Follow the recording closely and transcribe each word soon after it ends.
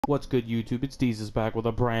What's good, YouTube? It's Deezus back with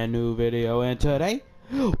a brand new video, and today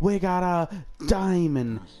we got a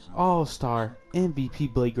Diamond All-Star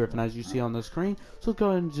MVP Blake Griffin, as you see on the screen. So let's go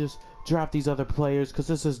ahead and just draft these other players, because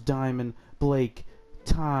this is Diamond Blake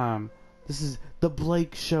time. This is the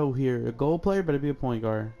Blake show here. A goal player better be a point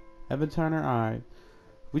guard. Evan Turner, alright.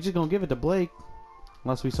 We just gonna give it to Blake.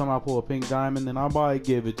 Unless we somehow pull a pink diamond, then I'll probably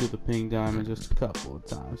give it to the pink diamond just a couple of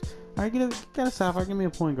times. Alright, get a sapphire, give me a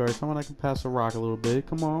point guard, someone I can pass the rock a little bit.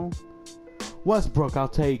 Come on. Westbrook, I'll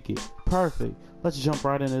take it. Perfect. Let's jump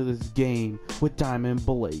right into this game with Diamond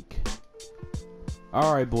Blake.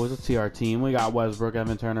 Alright, boys, let's see our team. We got Westbrook,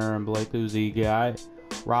 Evan Turner, and Blake. Who's he got?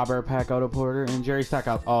 Robert Pack, Otto Porter, and Jerry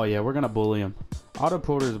Stackhouse. Oh, yeah, we're going to bully him. Otto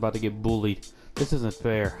Porter is about to get bullied. This isn't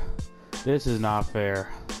fair. This is not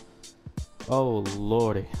fair. Oh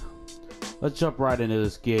lordy. Let's jump right into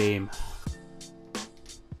this game.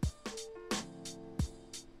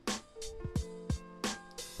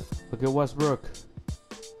 Look at Westbrook.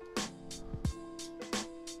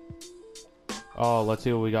 Oh, let's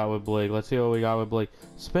see what we got with Blake. Let's see what we got with Blake.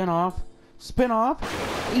 Spin off. Spin off.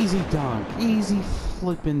 Easy dunk. Easy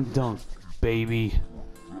flipping dunk, baby.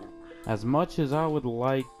 As much as I would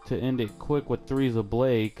like to end it quick with threes of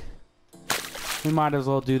Blake, we might as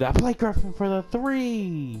well do that. Blake Griffin for the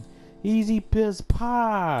three. Easy piss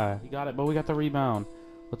pie. You got it, but we got the rebound.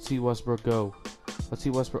 Let's see Westbrook go. Let's see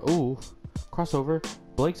Westbrook. Ooh, crossover.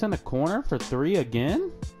 Blake's in the corner for three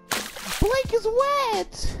again. Blake is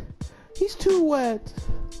wet. He's too wet.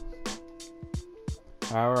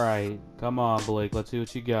 All right, come on, Blake. Let's see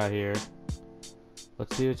what you got here.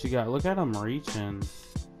 Let's see what you got. Look at him reaching.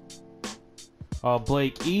 Oh,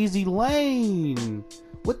 Blake, easy lane.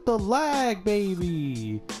 With the lag,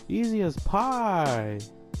 baby. Easy as pie.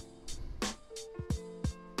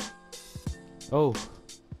 Oh.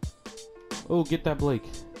 Oh, get that Blake.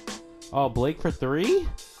 Oh, Blake for three?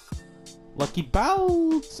 Lucky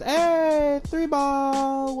bounce. Hey, three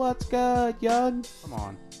ball. What's good, young? Come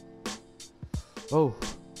on. Oh,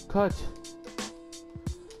 cut.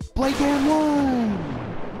 Blake and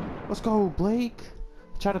one. Let's go, Blake.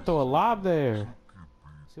 Try to throw a lob there.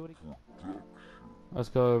 See what he can. Let's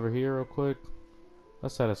go over here real quick.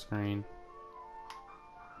 Let's set a screen.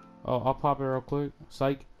 Oh, I'll pop it real quick.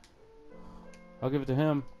 Psych. I'll give it to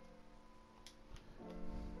him.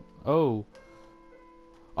 Oh.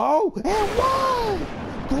 Oh, and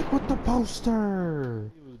one! Blake with the poster.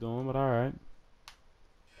 He was doing, but alright.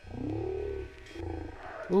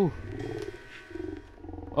 Ooh.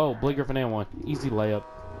 Oh, Blake Griffin and one. Easy layup.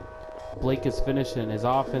 Blake is finishing. His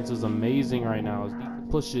offense is amazing right now. His defense.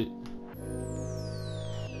 Push it.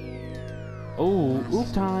 Oh,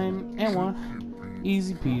 oop time, and one.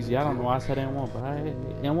 Easy peasy. I don't know why I said and one, but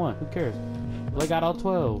and one. Who cares? Blake got all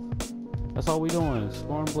 12. That's all we doing.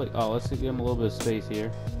 Scoring Blake. Oh, let's give him a little bit of space here.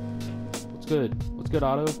 What's good? What's good,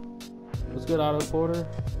 Otto? What's good, Otto Porter?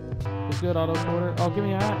 What's good, Otto Porter? Oh, give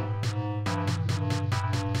me that.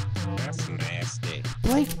 That's nasty.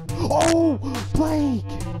 Blake. Oh, Blake.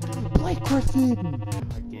 Blake Griffin.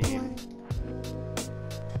 Game.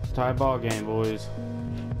 Tie ball game, boys.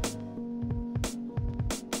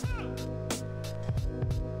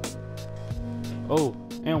 Oh,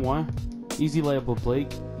 and one. Easy layup with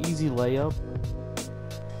Blake. Easy layup.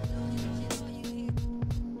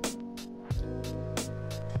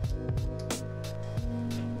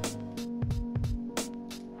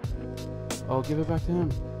 Oh, give it back to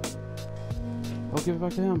him. Oh, give it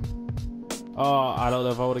back to him. Oh, I don't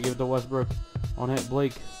know if I would have given it to Westbrook. I want to hit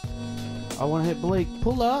Blake. I want to hit Blake.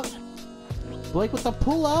 Pull up. Blake with the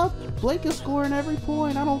pull up. Blake is scoring every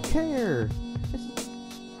point. I don't care.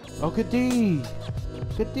 Oh, good D.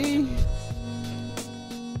 Good D.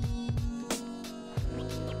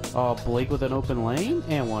 Oh, Blake with an open lane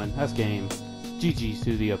and one. That's game. GG's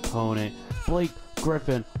to the opponent. Blake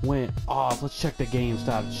Griffin went off. Let's check the game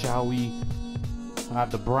stats, shall we? I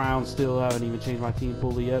have the Browns still. Haven't even changed my team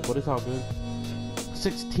fully yet, but it's all good.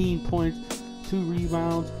 16 points, 2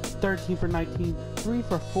 rebounds, 13 for 19, 3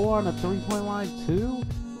 for 4 on the three-point line too.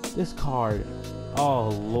 This card, oh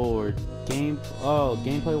lord.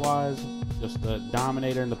 Gameplay wise, just a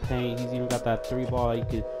dominator in the paint. He's even got that three ball you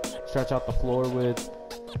could stretch out the floor with.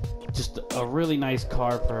 Just a really nice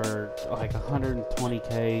card for like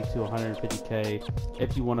 120k to 150k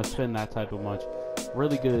if you want to spend that type of much.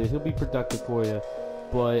 Really good. He'll be productive for you,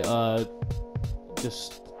 but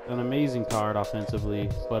just an amazing card offensively.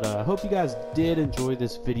 But I hope you guys did enjoy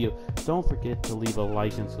this video. Don't forget to leave a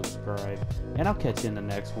like and subscribe, and I'll catch you in the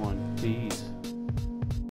next one. Peace.